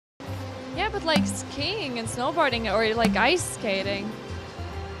Yeah, but like skiing and snowboarding or like ice skating.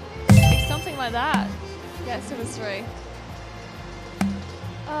 Like something like that. Yes, it was right.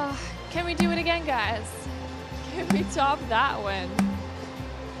 Can we do it again, guys? Can we top that win?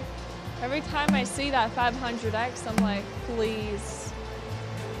 Every time I see that 500x, I'm like, please.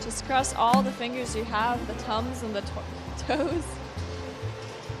 Just cross all the fingers you have, the thumbs and the toes.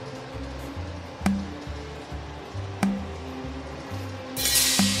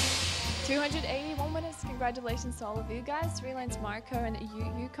 $281 winners. Congratulations to all of you guys. Relance Marco and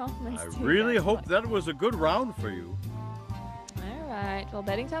you compliments. I really hope that was a good round for you. Alright, well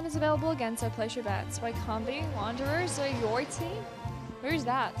betting time is available again, so place your bets. By Combi, Wanderers, or your team? Where's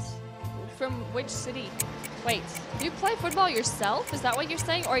that? From which city? Wait, do you play football yourself? Is that what you're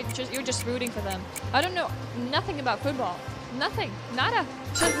saying? Or you're just rooting for them? I don't know nothing about football. Nothing. Nada.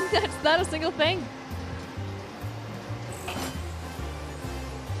 That's not a single thing.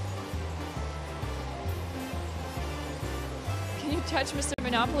 Can you touch Mr.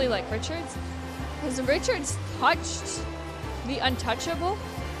 Monopoly like Richards? Has Richards touched the untouchable?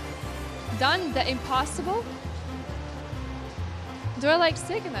 Done the impossible? Do I like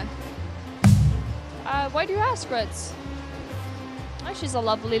Sigma? Why do you ask, Ritz? Oh, she's a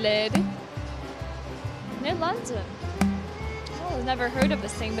lovely lady. Near London. Oh, I've never heard of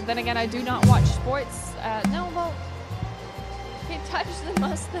this thing, but then again, I do not watch sports. No, well, he touched the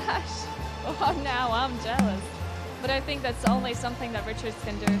mustache. Oh, now I'm jealous. But I think that's only something that Richards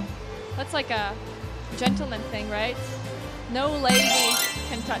can do. That's like a gentleman thing, right? No lady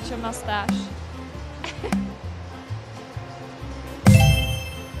can touch a mustache.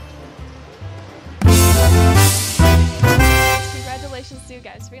 Congratulations to you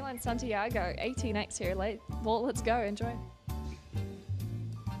guys. Freelance Santiago, 18x here. Well, let's go. Enjoy.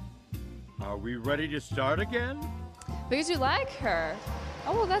 Are we ready to start again? Because you like her.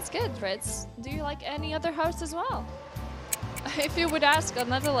 Oh, well, that's good, Fritz. Do you like any other host as well? If you would ask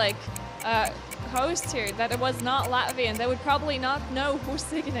another, like, host here that it was not Latvian, they would probably not know who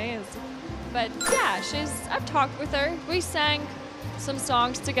Signa is. But yeah, I've talked with her. We sang some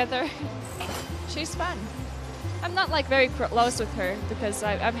songs together. She's fun. I'm not like very close with her because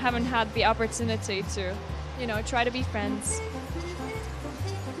I haven't had the opportunity to, you know, try to be friends.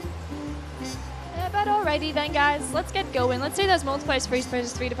 But alrighty then, guys, let's get going. Let's say those multipliers for each player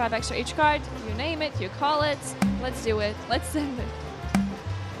is 3 to 5 extra each card. You name it, you call it. Let's do it. Let's send it.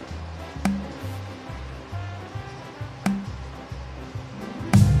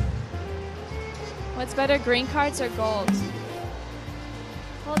 What's better, green cards or gold?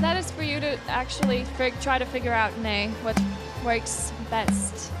 Well, that is for you to actually try to figure out, Nay, what works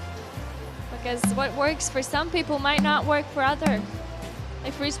best. Because what works for some people might not work for other.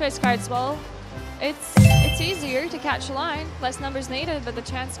 Like free space cards, well, it's easier to catch a line, less numbers needed, but the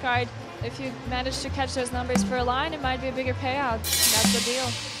chance card, if you manage to catch those numbers for a line, it might be a bigger payout. That's the deal.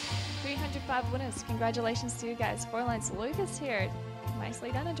 305 winners. Congratulations to you guys. 4 lines. Lucas here.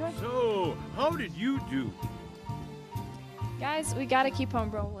 Nicely done. Enjoy. So, how did you do? Guys, we gotta keep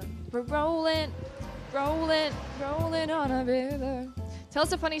on rolling. We're rolling, rolling, rolling on a river. Tell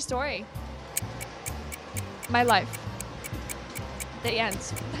us a funny story. My life. The end.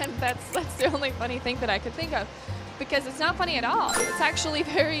 And that's the only funny thing that I could think of. Because it's not funny at all. It's actually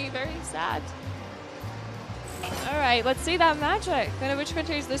very, very sad. Alright, let's see that magic. Then which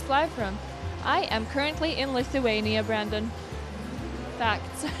country is this live from? I am currently in Lithuania, Brandon.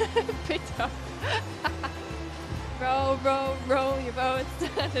 Facts. Pito. Row, row, row your boats.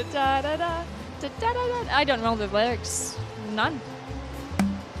 Da, da, da, da, da, da, da, da. I don't know the lyrics. None.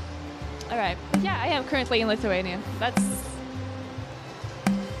 Alright. Yeah, I am currently in Lithuania. That's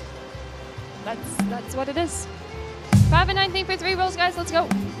what it is. 5 and 19 for 3 rolls, guys. Let's go.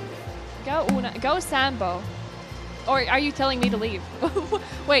 Go Una. Go Sambo. Or are you telling me to leave?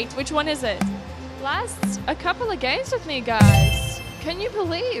 Wait, which one is it? Last a couple of games with me, guys. Can you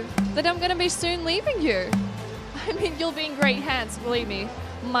believe that I'm gonna be soon leaving you? I mean, you'll be in great hands, believe me.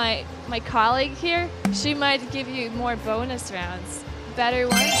 My colleague here, she might give you more bonus rounds. Better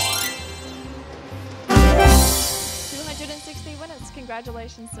ones. 260 winners.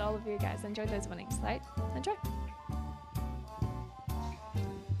 Congratulations to all of you guys. Enjoy those winnings, right? Enjoy.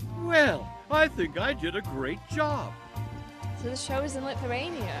 Well, I think I did a great job. So the show is in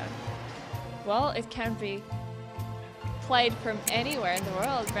Lithuania. Well, it can be played from anywhere in the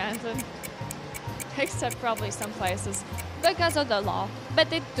world, Brandon. Except probably some places because of the law.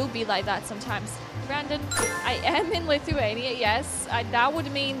 But it do be like that sometimes. Brandon, I am in Lithuania, yes. That would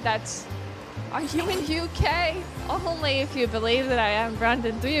mean that... Are you in UK? Only if you believe that I am,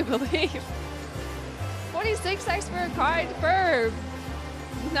 Brandon. Do you believe? 46 x per card per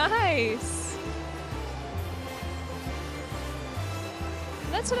Nice.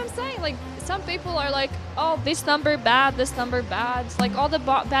 That's what I'm saying. Like, some people are like, oh, this number bad, this number bad. Like, all the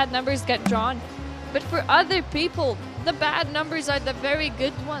bad numbers get drawn. But for other people, the bad numbers are the very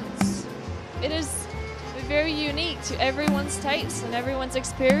good ones. It is very unique to everyone's taste and everyone's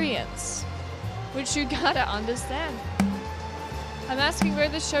experience, which you gotta understand. I'm asking where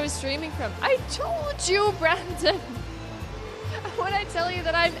the show is streaming from. I told you, Brandon. When I tell you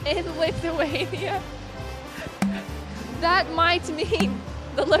that I'm in Lithuania, that might mean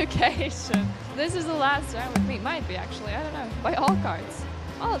the location. This is the last round with me. Might be, actually. I don't know. By all cards.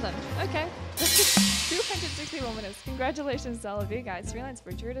 All of them. Okay. 261 minutes. Congratulations to all of you guys. Freelance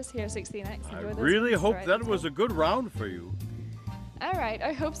Virtuous here, 16x. I really hope that was a good round for you. All right.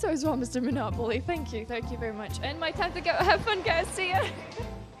 I hope so as well, Mr. Monopoly. Thank you. Thank you very much. And my time to go. Have fun, guys. See ya.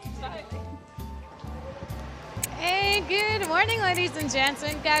 Bye. Hey, good morning, ladies and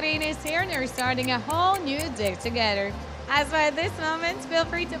gentlemen. Karin is here, and we're starting a whole new day together. As by this moment, feel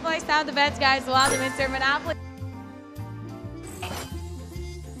free to place down the bets, guys, while the Mr. Monopoly.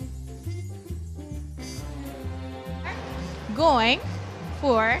 Going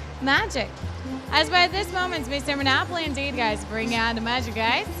for magic. As by this moment, Mr. Monopoly, indeed, guys, bring out the magic,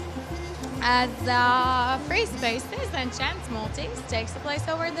 guys. As free spaces and chance multis takes the place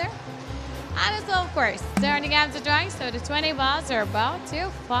over there. And as well, of course, starting out the drawing, so the 20 balls are about to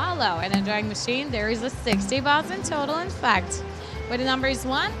follow. And in the drawing machine, there is a 60 balls in total, in fact, with the numbers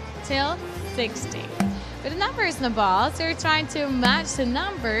 1 till 60. With the numbers in the balls, you're trying to match the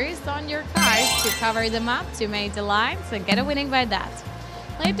numbers on your cards to cover them up, to make the lines, and get a winning by that.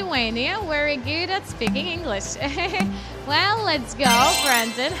 Lithuania, very good at speaking English. Well, let's go,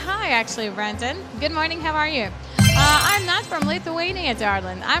 Brendan. Hi, actually, Brendan. Good morning, how are you? I'm not from Lithuania,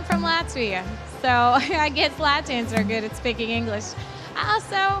 darling. I'm from Latvia. So I guess Latvians are good at speaking English.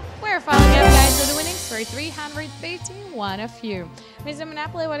 Also, we're following up, guys, with the winnings for 351 of you. Mr.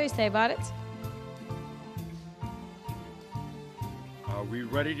 Monopoly, what do you say about it? Are we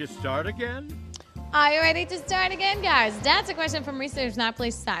ready to start again? Are you ready to start again, guys? That's a question from Mr.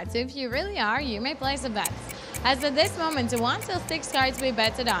 Monopoly's side. So if you really are, you may place a bet. As at this moment, the 1 till 6 cards we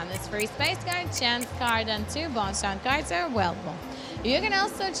betted on. This free space card, chance card, and 2 bonus round cards are available. You can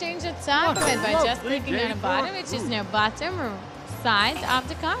also change the type of it by just clicking on the bottom, which is no bottom or side of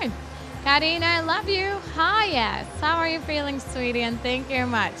the card. Karina, I love you. Hi, yes. How are you feeling, sweetie? And thank you very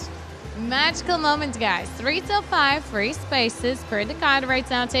much. Magical moment, guys. 3 till 5 free spaces per the card right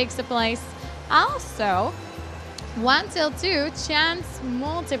now takes the place. Also, 1 till 2 chance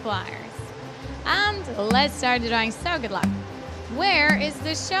multipliers. And let's start the drawing, so good luck. Where is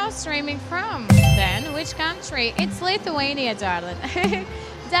the show streaming from? Then, which country? It's Lithuania, darling.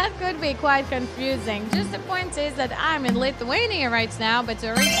 That could be quite confusing. Just the point is that I'm in Lithuania right now, but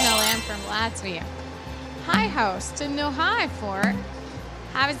originally I'm from Latvia. Hi, host. No hi for.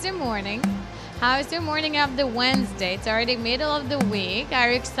 How's your morning? How's your morning of the Wednesday? It's already middle of the week.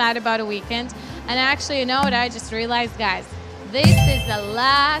 Are you excited about a weekend? And actually, you know what I just realized, guys? This is the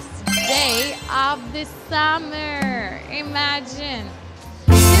last day of the summer. Imagine.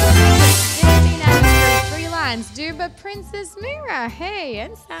 259 for 3 lines. Do but Princess Mira. Hey,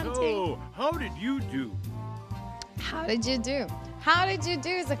 and Santi. So, how did you do? How did you do? How did you do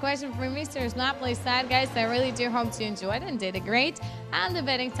is a question from Mr. Monopoly side, guys. I really do hope you enjoyed and did it great. And the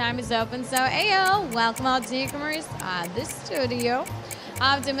betting time is open. So, ayo, welcome all to newcomers at the studio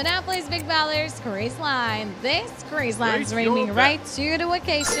of the Monopoly's Big Ballers Cruise Line. This cruise line is bringing right to the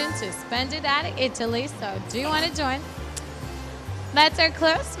vacation to spend it at Italy. So, do you want to join? That's our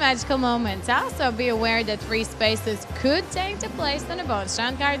close magical moment. Also, be aware that free spaces could take the place on the bonus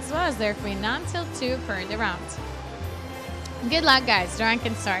round cards as well as they're free none till 2 per the round. Good luck, guys. Drawing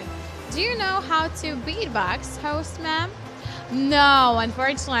can start. Do you know how to beatbox, host ma'am? No,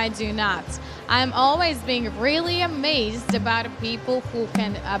 unfortunately, I do not. I'm always being really amazed about the people who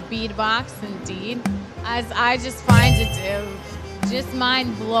can beatbox, indeed, as I just find it just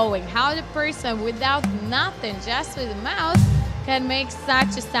mind-blowing how the person without nothing, just with a mouth, can make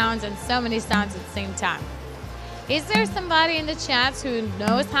such a sound and so many sounds at the same time. Is there somebody in the chat who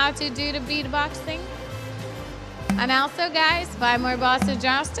knows how to do the beatboxing? And also, guys, 5 more balls to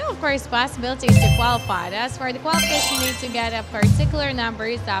draw. Still, of course, possibilities to qualify. As for the qualification, you need to get a particular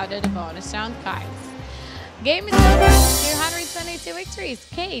numbers out of the bonus round cards. Game is over. 222 victories.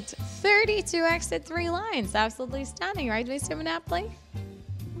 Kate, 32 exit 3 lines. Absolutely stunning, right, Mr. Monopoly?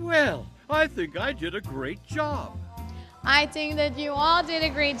 Well, I think I did a great job. I think that you all did a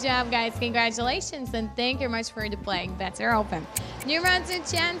great job, guys. Congratulations, and thank you much for the playing Better Open. New rounds and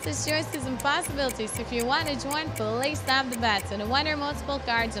chances, choices, and possibilities. If you want to join, please stop the bets and one or multiple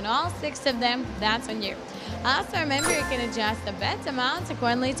cards on all 6 of them. That's on you. Also, remember you can adjust the bet amount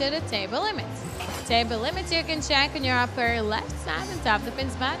accordingly to the table limits. Table limits you can check on your upper left side and top the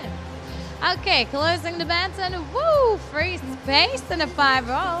pins button. Okay, closing the bets and woo, free space and the 5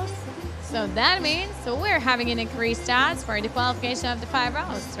 rolls. So that means we're having an increased odds for the qualification of the 5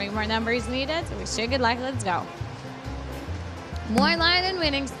 rounds. 3 more numbers needed. Wish you good luck. Let's go. More line and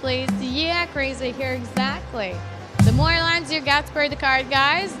winnings, please. Yeah, crazy here, exactly. The more lines you got per the card,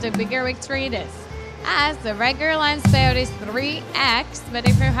 guys, the bigger victory it is. As the regular lines payout is 3x, but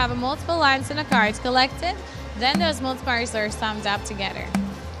if you have multiple lines in a card collected, then those multipliers are summed up together.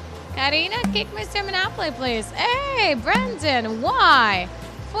 Karina, kick Mr. Monopoly, please. Hey, Brendan, why?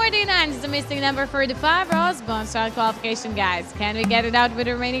 49 is the missing number for the 5 rolls. Bonus round qualification, guys. Can we get it out with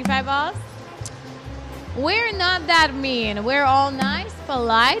the remaining 5 balls? We're not that mean. We're all nice,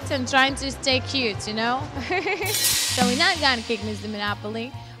 polite, and trying to stay cute, you know? So we're not gonna kick Mr.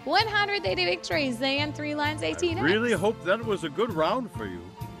 Monopoly. 180 victories, and 3 lines, 18 I really hope that was a good round for you.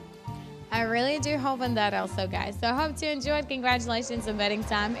 I really do hope on that also, guys. So I hope you enjoyed. Congratulations, and betting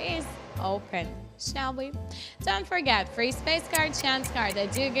time is open. Shall we? Don't forget, free space card, chance card.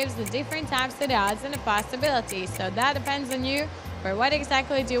 That do gives the different types of odds and the possibilities. So that depends on you for what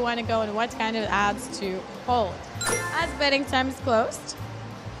exactly do you want to go and what kind of odds to hold. As betting time is closed,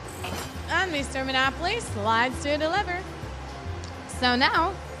 and Mr. Monopoly slides to deliver. So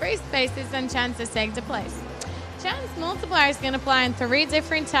now, free spaces and chances take the place. Chance multipliers can apply in 3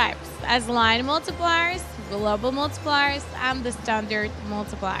 different types, as line multipliers, global multipliers, and the standard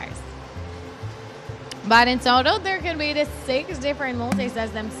multipliers. But in total, there can be the 6 different multis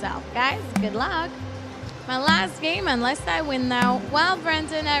as themselves. Guys, good luck. My last game, unless I win now. Well,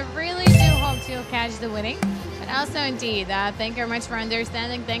 Brenton, I really do hope you'll catch the winning. But also, indeed, thank you very much for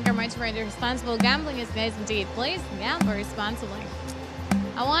understanding. Thank you very much for the responsible gambling. Is guys, indeed, please gamble responsibly.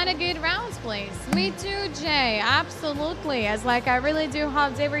 I want a good round, please. Me too, Jay. Absolutely. As like, I really do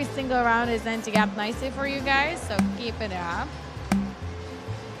hope every single round is ending up nicely for you guys. So keep it up.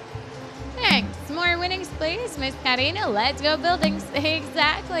 Thanks. More winnings, please. Miss Karina, let's go buildings.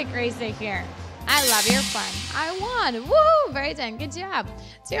 Exactly, crazy here. I love your fun. I won. Woo! Very done. Good job.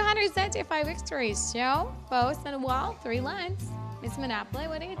 275 victories. Show, post, and wall. 3 lines. Miss Monopoly,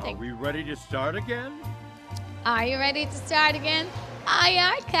 what do you think? Are we ready to start again? Are you ready to start again? Aye,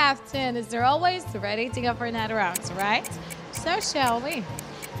 aye, Captain. Is there always ready to go for another round, right? So shall we?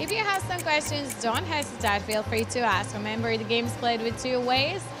 If you have some questions, don't hesitate. Feel free to ask. Remember, the game is played with 2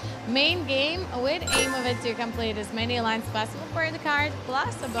 ways. Main game with aim of it to complete as many lines possible for the card,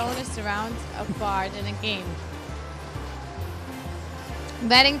 plus a bonus round of card in a game.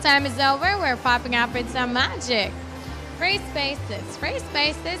 Betting time is over. We're popping up with some magic. Free spaces. Free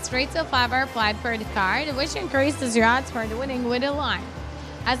spaces, 3 till 5 are applied per the card, which increases your odds for the winning with a line.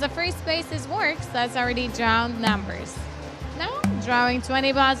 As the free spaces works, that's already drawn numbers. Now, drawing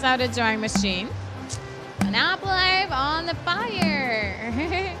 20 balls out of the drawing machine. Monopoly on the fire.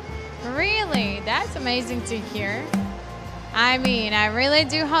 Really? That's amazing to hear. I mean, I really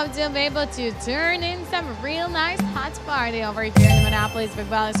do hope you'll be able to turn in some real nice hot party over here in the Monopoly's Big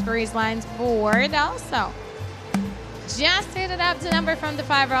Balls Freeze Lines board also. Just hit it up to number from the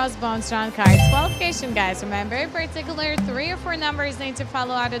 5 rows bonus round cards. Qualification, guys. Remember, in particular, 3 or 4 numbers need to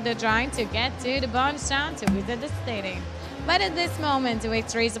follow out of the drawing to get to the bonus round to visit the stadium. But at this moment, the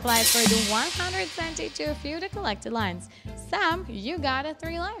victories applied for the 172 few the collected lines. Sam, you got a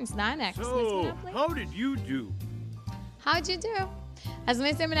 3 lines, 9x. So, how did you do? How'd you do? As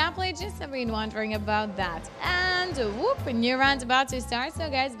Mr. Monopoly just have been wondering about that. And whoop, a new round about to start. So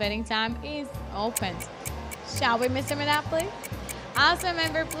guys, betting time is open. Shall we, Mr. Monopoly? Also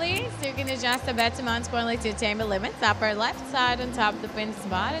remember, please, you can adjust the bet amount accordingly to table limits. Upper left side on top of the pin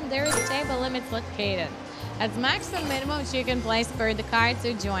spot, and there is table limits located. As maximum minimum you can place per the card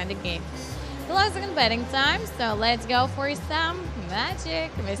to join the game. Closing and betting time, so let's go for some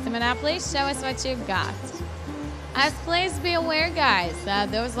magic. Mr. Monopoly, show us what you've got. As please be aware, guys,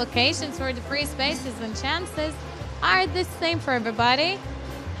 those locations for the free spaces and chances are the same for everybody.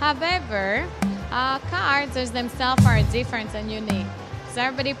 However, cards as themselves are different and unique. So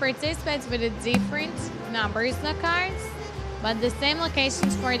everybody participates with the different numbers in the cards, but the same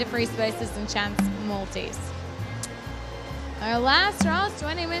locations for the free spaces and chance multis. Our last row is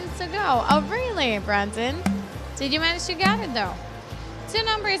 20 minutes to go. Oh, really, Brandon? Did you manage to get it, though? 2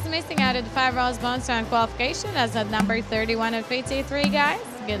 numbers missing out of the 5 rows bonus round qualification. That's at number 31 and 53, guys.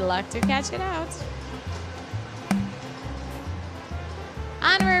 Good luck to catch it out.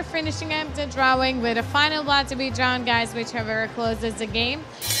 And we're finishing up the drawing with a final lot to be drawn, guys. Whichever closes the game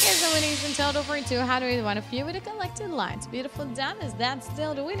is the winnings in total for 201 of you with a collected lines. Beautiful done. Is that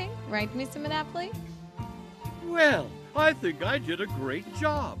still the winning? Right, Mr. Monopoly? Well, I think I did a great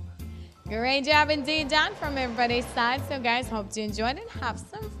job. Great job indeed done from everybody's side. So guys, hope to enjoy it and have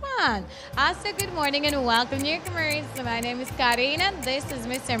some fun. Also, good morning and welcome newcomers. My name is Karina. This is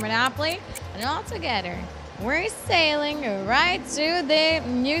Mr. Monopoly. And all together, we're sailing right to the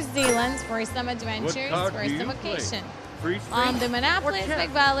New Zealand for some adventures, for some vacation. On the Monopoly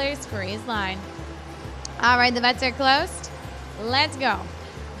Big Ballers Cruise Line. All right, the bets are closed. Let's go.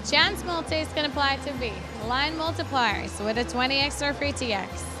 Chance multis can apply to B. Line multipliers with a 20x or 30x.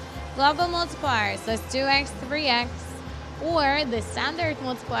 Global multipliers as 2x, 3x, or the standard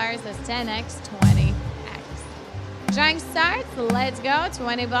multipliers as 10x, 20x. Drawing starts, let's go.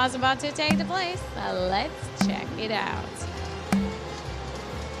 20 balls about to take the place. Let's check it out.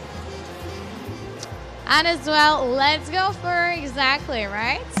 And as well, let's go for exactly,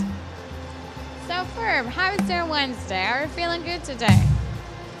 right? So Ferb, how is your Wednesday? Are you feeling good today?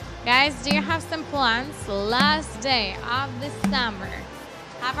 Guys, do you have some plans? Last day of the summer.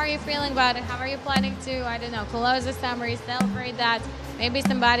 How are you feeling about it? How are you planning to, I don't know, close the summer, celebrate that? Maybe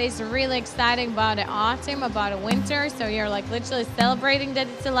somebody's really excited about the autumn, about the winter, so you're like literally celebrating that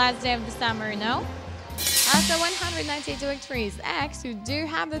it's the last day of the summer, no? Also, 192 victories. X, you do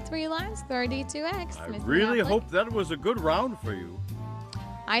have the 3 lines, 32X. I really hope that was a good round for you.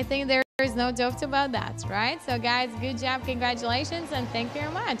 I think there's no doubt about that, right? So guys, good job, congratulations, and thank you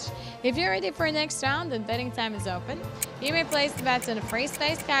very much. If you're ready for next round, then betting time is open. You may place the bets on a free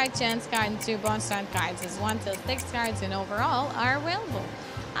space card, chance card, and 2 bonus round cards, as 1 till 6 cards in overall are available.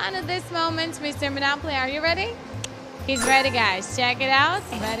 And at this moment, Mr. Monopoly, are you ready? He's ready, guys. Check it out.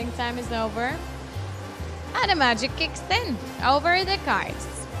 Betting time is over. And the magic kicks in over the cards.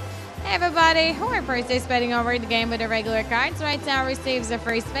 Everybody who are participating over the game with the regular cards right now receives a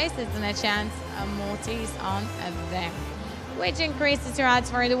free spaces and a chance of multis on them, which increases your odds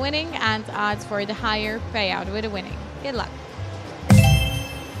for the winning and odds for the higher payout with the winning. Good luck.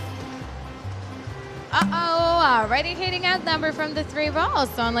 Already hitting out number from the 3 balls.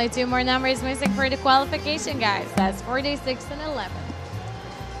 Only 2 more numbers missing for the qualification, guys. That's 46 and 11.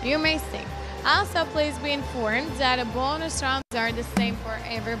 You may see. Also, please be informed that the bonus rounds are the same for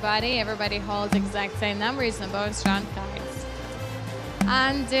everybody. Everybody holds exact same numbers on bonus round cards.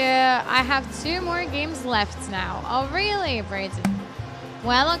 And I have 2 more games left now. Oh, really, Brayden?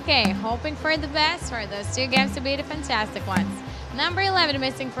 Well, okay. Hoping for the best for those 2 games to be the fantastic ones. Number 11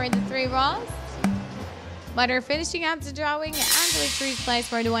 missing for the 3 rolls. But we're finishing up the drawing and the retreat place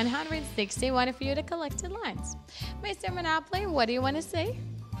for the 160. One of you the collected lines. Mr. Monopoly, what do you want to say?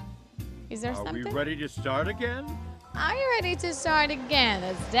 Is there something? Are we ready to start again? Are you ready to start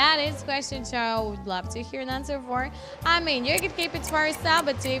again? That is question I would love to hear an answer for. I mean, you can keep it for yourself,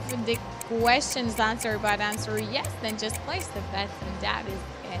 but if the question's answered by the answer yes, then just place the bets and that is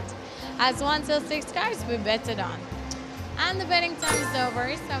it. As 1 till 6 cards we betted on. And the betting time is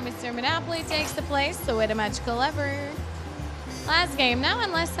over, so Mr. Monopoly takes the place with a much clever. Last game now,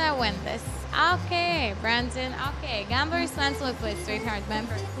 unless I win this. Okay, Brandon. Okay, Gamblers Lancelot Play Sweetheart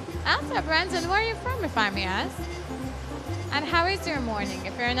member. Also, Brandon, where are you from, if I may ask? And how is your morning?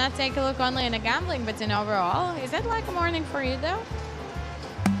 If you're not taking a look only in a gambling, but in overall, is it like a morning for you, though?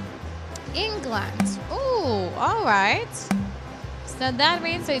 England. Ooh, all right. So that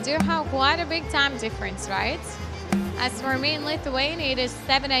means we do have quite a big time difference, right? As for me in Lithuania, it is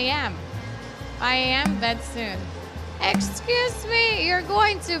 7 a.m. 5 a.m. bed soon. Excuse me, you're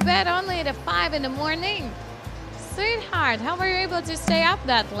going to bed only at 5 in the morning? Sweetheart, how were you able to stay up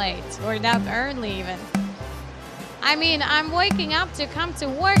that late? Or that early even? I mean, I'm waking up to come to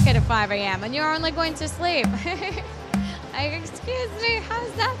work at 5 a.m. and you're only going to sleep. Like, excuse me, how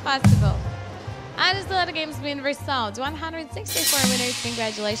is that possible? And as the other game's been resolved, 164 winners.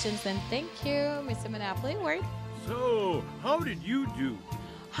 Congratulations and thank you, Mr. Monopoly. Word. So, how did you do?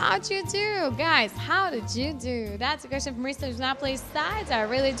 How'd you do? Guys, how did you do? That's a question from Mr. Monopoly's side. I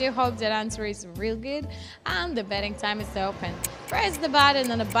really do hope that answer is real good. And the betting time is open. Press the button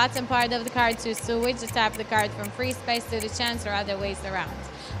on the bottom part of the card to switch the type of the card from free space to the chance or other ways around.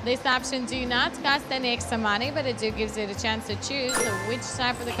 This option do not cost any extra money, but it do gives you the chance to choose which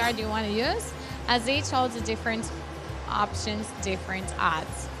type of the card you want to use, as each holds a different options, different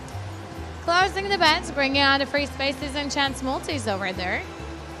odds. Closing the bets, bringing on the free spaces and chance multis over there.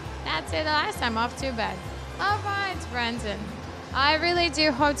 That's it, last time off to bed. All right, Brandon. I really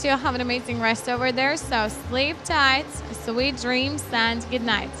do hope you'll have an amazing rest over there. So sleep tight, sweet dreams, and good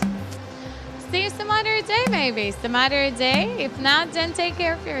night. see you some other day, maybe. Some other day. If not, then take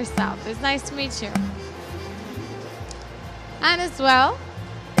care of yourself. It's nice to meet you. And as well,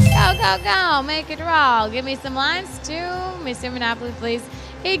 go, go, go. Make it roll. Give me some lines too. Mr. Monopoly, please.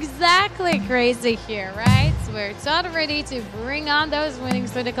 Exactly crazy here, right? So we're totally ready to bring on those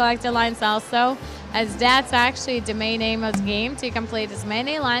winnings for the collected lines also, as that's actually the main aim of the game, to complete as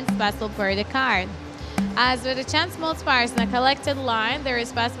many lines as possible per the card. As with the chance multipliers in a collected line, there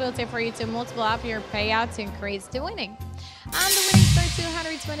is possibility for you to multiply up your payout to increase the winning. And the winnings for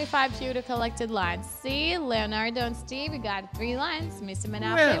 225 pure collected lines. See, Leonardo and Steve, you got 3 lines. Mr.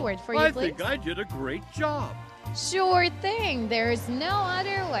 Monopoly, Well, word for you, I please. think I did a great job. Sure thing. There's no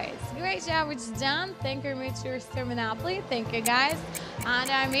other ways. Great job, it's done. Thank you very much, Mr. Monopoly. Thank you, guys.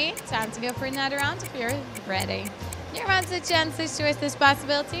 And I mean, time to go for another round if you're ready. You're about to chance to choose this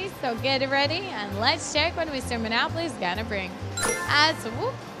possibility, so get ready and let's check what Mr. Monopoly is gonna bring. As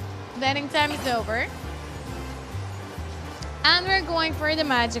whoop, betting time is over. And we're going for the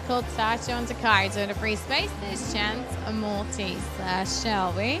magical touch on the cards on the free space. This chance multis,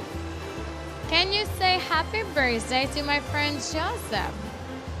 shall we? Can you say happy birthday to my friend Joseph?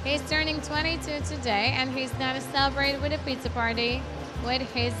 He's turning 22 today and he's gonna celebrate with a pizza party with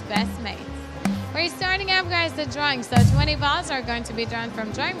his best mates. We're starting up, guys, the drawing. So 20 balls are going to be drawn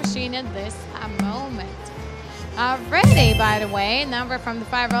from drawing machine at this moment. Already, by the way, number from the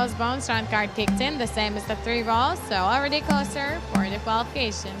 5 rolls bonus round card kicked in, the same as the 3 rolls, so already closer for the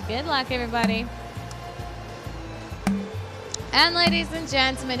qualification. Good luck, everybody. And ladies and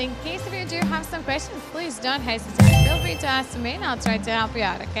gentlemen, in case if you do have some questions, please don't hesitate. Feel free to ask me and I'll try to help you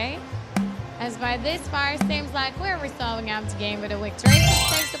out, okay? As by this far, seems like we're resolving up the game with a victory,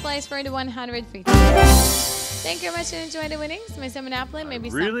 which takes the place for the 150. Thank you very much and enjoy the winnings, Mr. Monopoly.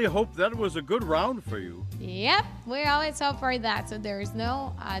 Maybe I really hope that was a good round for you. Yep, we always hope for that, so there is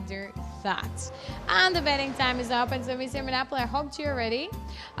no other thoughts. And the betting time is open, so Mr. Monopoly, I hope you're ready.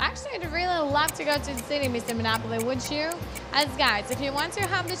 Actually, I'd really love to go to the city, Mr. Monopoly, would you? As guys, if you want to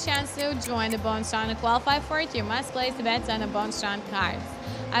have the chance to join the bonus round and qualify for it, you must place the bets on the bonus round cards.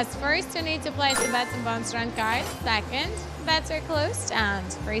 As first, you need to place the bets on bonus round cards. Second, bets are closed and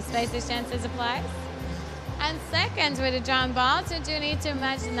free spaces chances apply. And second, with the drawn balls, you do need to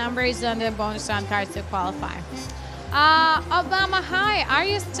match the numbers on the bonus round cards to qualify. Obama, hi, are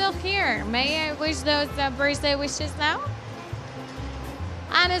you still here? May I wish those birthday wishes now?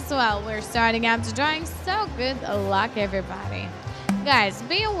 And as well, we're starting up the drawing, so good luck, everybody. Guys,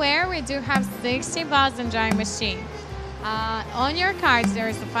 be aware we do have 60 balls in drawing machine. On your cards,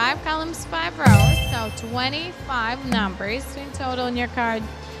 there's 5 columns, 5 rows, so 25 numbers in total on your card.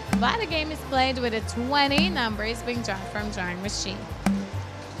 But the game is played with the 20 numbers being drawn from drawing machine.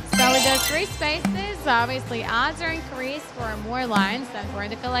 So with those free spaces, obviously odds are increased for more lines than for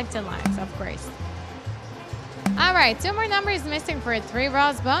the collected lines, of course. All right, 2 more numbers missing for 3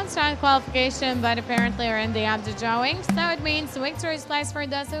 rows bonus round qualification, but apparently are in the up the drawing. So it means victory is placed for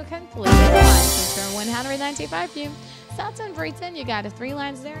those who complete the lines, which are 195 few. Sultan Britain, you got 3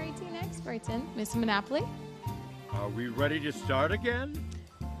 lines there, 18X Britain. Mr. Monopoly. Are we ready to start again?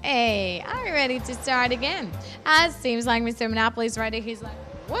 Hey, are you ready to start again? As seems like Mr. Monopoly's ready. He's like,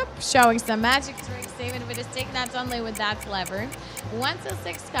 whoop, showing some magic tricks, even with a stick, not only with that clever. 1 to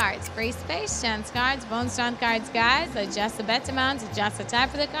 6 cards, free space, chance cards, bonus round cards, guys. Adjust the bet amount, adjust the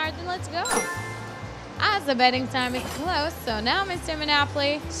type of the card, and let's go. As the betting time is close, so now Mr.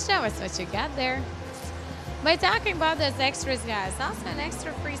 Monopoly, show us what you got there. By talking about those extras, guys, also an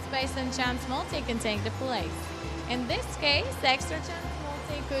extra free space and chance multi can take the place. In this case, extra chance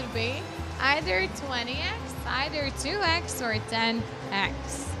multi could be either 20x, either 2x, or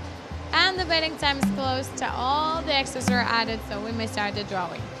 10x. And the betting time is close to all the extras are added, so we may start the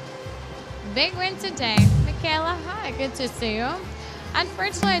drawing. Big win today. Michaela, hi, good to see you.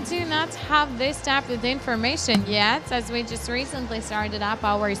 Unfortunately, I do not have this type of information yet, as we just recently started up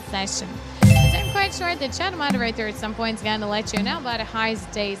our session. But I'm quite sure the chat moderator at some point is going to let you know about a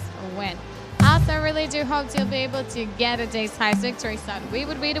highest day's win. Also, I really do hope you'll be able to get a day's highest victory, so we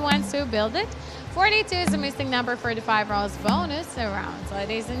would be the ones who build it. 42 is a missing number for the 5 rolls bonus round.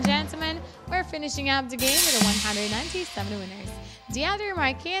 Ladies and gentlemen, we're finishing up the game with a 197 winners. The other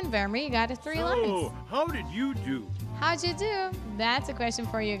Mikey and Verme, you got 3 lines. So, how did you do? How'd you do? That's a question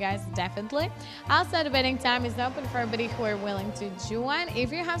for you guys, definitely. Also, the betting time is open for everybody who are willing to join.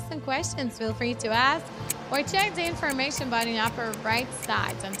 If you have some questions, feel free to ask or check the information button upper right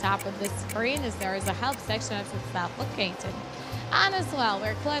side on top of the screen, as there is a help section of itself located. And as well,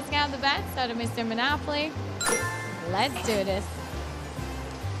 we're closing out the bets, so to Mr. Monopoly, let's do this.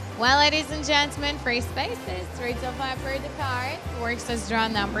 Well, ladies and gentlemen, free spaces, 3 to 5 for the card, works as draw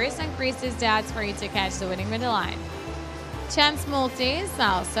numbers, increases the odds for you to catch the winning middle line. Chance multis,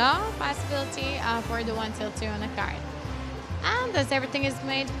 also possibility for the 1 till 2 on the card. And as everything is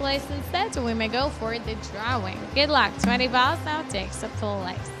made place instead, we may go for the drawing. Good luck, 20 balls now takes up full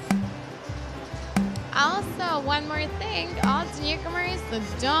legs. Also, one more thing, all the newcomers, so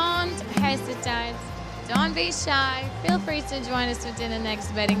don't hesitate. Don't be shy. Feel free to join us within the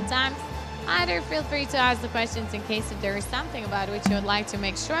next betting times. Either feel free to ask the questions in case if there is something about which you would like to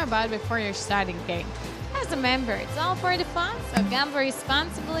make sure about before your starting game. As a member, it's all for the fun, so gamble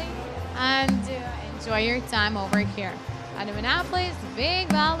responsibly and enjoy your time over here. On the Monopoly's Big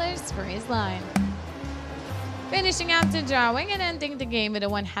Ballers Freeze Line. Finishing out the drawing and ending the game with a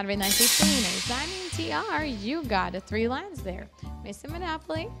 193 winners. I mean, TR, you got the 3 lines there. Mr.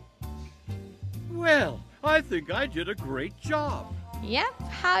 Monopoly. Well, I think I did a great job. Yep,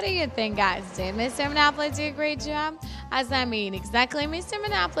 how do you think guys did? Mr. Monopoly do a great job? As I mean, exactly, Mr.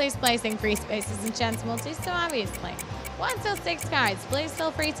 Monopoly is placing free spaces and chance multis, so obviously. 1 till 6 cards, please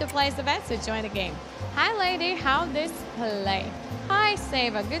feel free to place a bet to join the game. Hi lady, how this play? Hi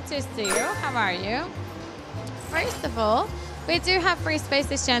Sava, good to see you, how are you? First of all, we do have free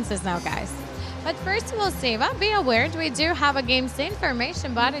spaces chances now guys. But first of all, Sava, be aware we do have a game's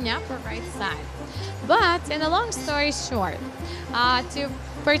information button on the upper right side. But in a long story short, to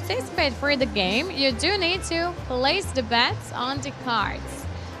participate for the game, you do need to place the bets on the cards.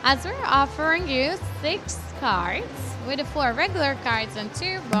 As we're offering you 6 cards with 4 regular cards and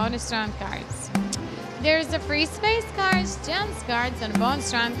 2 bonus round cards. There's the free space cards, chance cards, and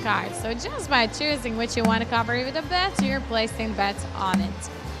bonus round cards. So just by choosing which you want to cover with a bet, you're placing bets on it.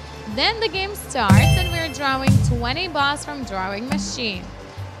 Then the game starts and we're drawing 20 balls from drawing machine.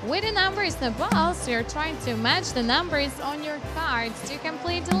 With the numbers in the balls, you're trying to match the numbers on your cards to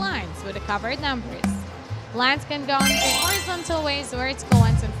complete the lines with the covered numbers. Lines can go in 3 horizontal ways, vertical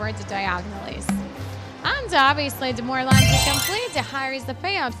ones, and 4 diagonalies. And obviously, the more lines you complete, the higher is the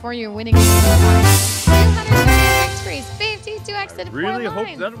payout for your winning. 230 victories, 52 exit 4 lines. I really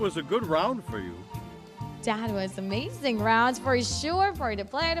hope that was a good round for you. That was amazing rounds for sure for the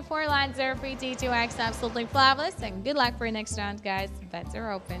play. The 4 lines are free T2X, absolutely flawless. And good luck for your next round, guys. Bets are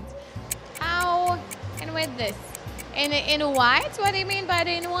opened. How? And with this. In white? What do you mean by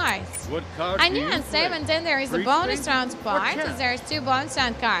the in white? What card And do you yeah, same. play? And then there is Free a bonus space? round part. What chance? There's 2 bonus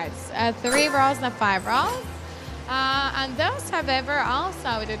round cards. 3 rolls and 5 rolls. And those, however,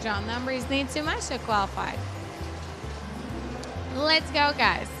 also with the draw numbers need to match the qualified. Let's go,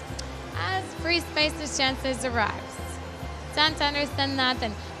 guys. As free spaces chances arrives. Don't understand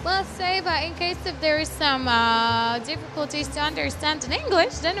nothing. Well, say, but in case if there is some difficulties to understand in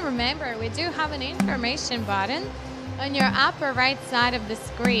English, then remember we do have an information button on your upper right side of the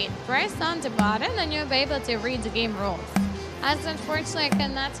screen. Press on the button and you'll be able to read the game rules. As unfortunately I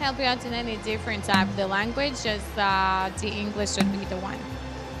cannot help you out in any different type of the language, as the English should be the one.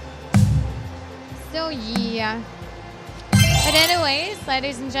 So yeah. But anyways,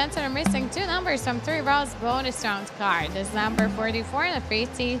 ladies and gentlemen, I'm missing 2 numbers from 3 rows bonus round card. This number 44 and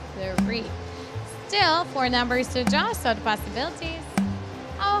 53. Still 4 numbers to draw, so the possibilities.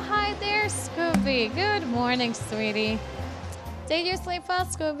 Oh, hi there, Scooby. Good morning, sweetie. Did you sleep well,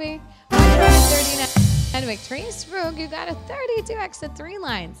 Scooby? 139 victories. Rogue, you got a 32 exit 3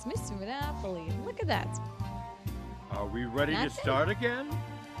 lines. Mr. Monopoly, look at that. Are we ready to start again?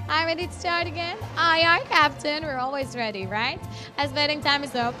 I'm ready to start again. Aye, aye, Captain. We're always ready, right? As betting time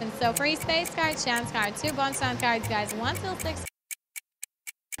is open. So free space card, chance card, 2 bonus round cards, guys. 1 till 6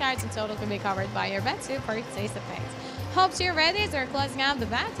 cards in total can be covered by your bet to participate. Hope you're ready as we're closing out the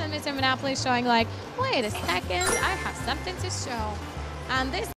bet. And Mr. Monopoly is showing like, wait a second, I have something to show.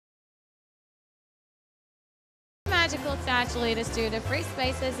 And this magical touch lead us to the free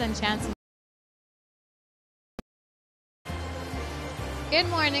spaces and chance. Good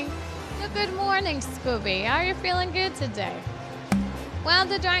morning. Good morning, Scooby. Are you feeling good today? Well,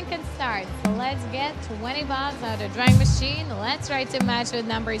 the drawing can start. So let's get 20 balls out of the drawing machine. Let's try to match with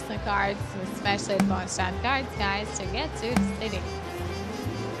numbers and cards, especially the bonus round cards, guys, to get to the city.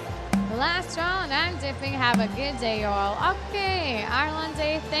 Last round, I'm dipping. Have a good day, all. Okay, Arlen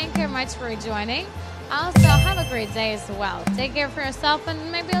Day, thank you much for joining. Also, have a great day as well. Take care for yourself,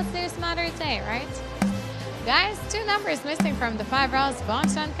 and maybe I'll see you some other day, right? Guys, 2 numbers missing from the 5 rows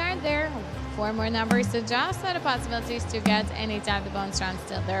bonus round card there. 4 more numbers to draw, so the possibilities to get any type of bonus round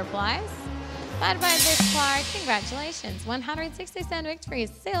still there applies. But by this part, congratulations, 167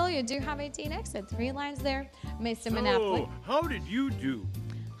 victories. Still, you do have 18 exit 3 lines there, Mr. Monopoly. So, how did you do?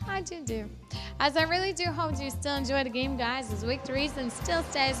 How'd you do? As I really do hope you still enjoy the game, guys, as week 3 and still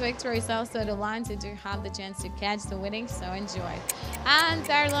stays week 3 is also the line to do have the chance to catch the winning, so enjoy. And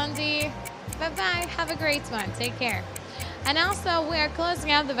Arlondi, bye-bye. Have a great one. Take care. And also, we are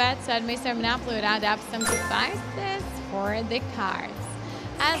closing out the bets at Mr. Monopoly without up some devices for the cards.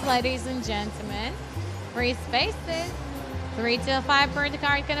 As ladies and gentlemen, free spaces. 3 till 5 per the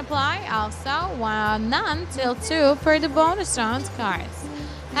card can apply. Also, none till 2 per the bonus round cards.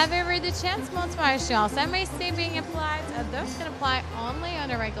 However, the chance multiplier shells MAC being applied, those can apply only on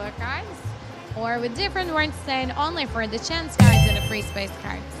the regular cards, or with different words saying only for the chance cards and the free space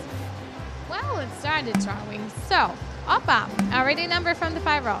cards. Well, let's start the drawing. So, Opa, already number from the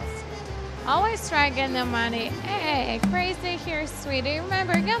 5 rolls. Always try again the money. Hey, crazy here, sweetie.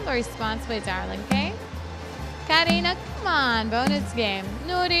 Remember, gamble responsibly, darling, okay? Karina, come on, bonus game.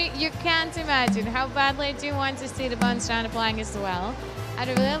 Nuri, you can't imagine how badly do you want to see the bonus round applying as well. I'd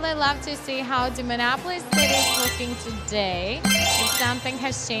really love to see how the Monopoly City is looking today. If something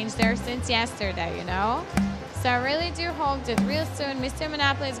has changed there since yesterday, you know? So I really do hope that real soon Mr.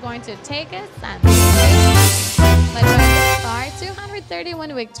 Monopoly is going to take us and let's try this far.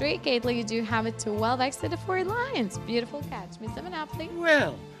 231 week 3. Caitlin, you do have it 12x to the 4 lines. Beautiful catch, Mr. Monopoly.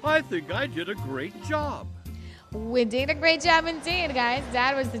 Well, I think I did a great job. We did a great job indeed, guys.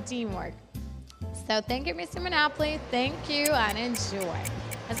 That was the teamwork. So thank you, Mr. Monopoly. Thank you and enjoy.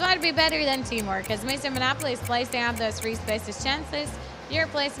 That's why it'd be better than teamwork, because Mr. Monopoly is placing out those free spaces chances. You're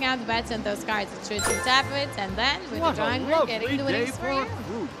placing out the bets on those cards that should tap it, and then with the drawing, we're getting the winnings for you.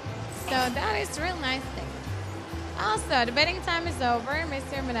 So that is a real nice thing. Also, the betting time is over,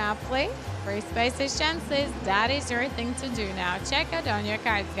 Mr. Monopoly. Free spaces chances, that is your thing to do now. Check out on your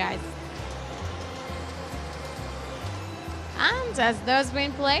cards, guys. And as those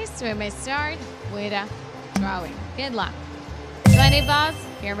been placed, we may start with a drawing. Good luck. 20 balls,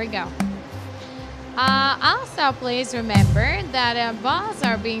 here we go. Also, please remember that balls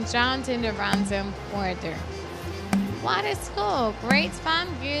are being drawn in the random order. What is cool? Great fun,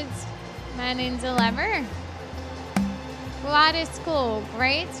 good man in the lever. What is cool?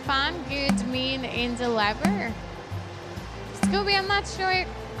 Great fun, good mean in the lever. Scooby, I'm not sure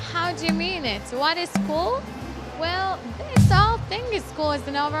how do you mean it. What is cool? Well, this whole thing is cool as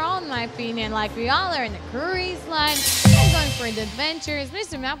an overall, in my opinion. Like, we all are in the cruise line, and going for the adventures.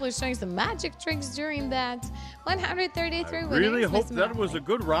 Mr. Monopoly is showing some magic tricks during that. 133 I winners. really hope Mr. that was Monopoly. a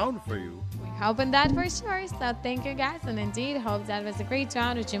good round for you. We're hoping that for sure. So thank you, guys, and indeed hope that was a great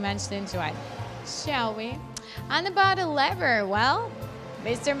round which you managed to enjoy. Shall we? And about the lever, well,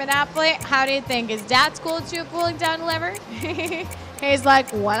 Mr. Monopoly, how do you think? Is that cool too, pulling down the lever? He's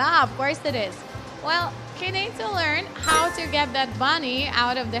like, what up? Of course it is. Well, you need to learn how to get that bunny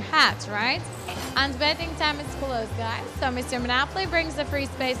out of the hat, right? And betting time is close, guys. So Mr. Monopoly brings the free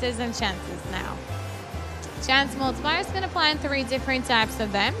spaces and chances now. Chance multipliers can apply in 3 different types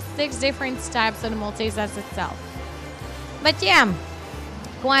of them, 6 different types of the multis as itself. But yeah,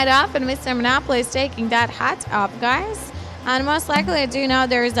 quite often Mr. Monopoly is taking that hat up, guys. And most likely I do know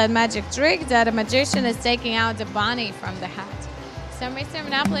there is that magic trick that a magician is taking out the bunny from the hat. So Mr.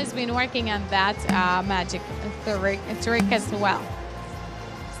 Monopoly has been working on that magic trick as well.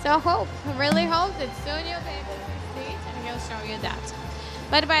 So really hope that soon you'll be able to see it and he'll show you that.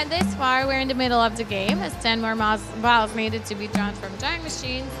 But by this far, we're in the middle of the game as 10 more balls needed to be drawn from drawing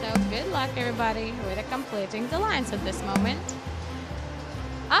machines. So good luck, everybody, with completing the lines at this moment.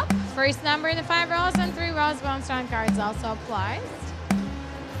 Up, first number in the 5 rows and 3 rows bonus round cards also applies.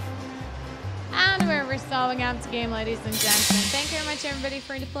 And we're resolving up the game, ladies and gentlemen. Thank you very much, everybody,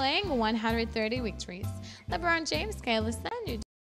 for playing 130 victories. LeBron James, Kayla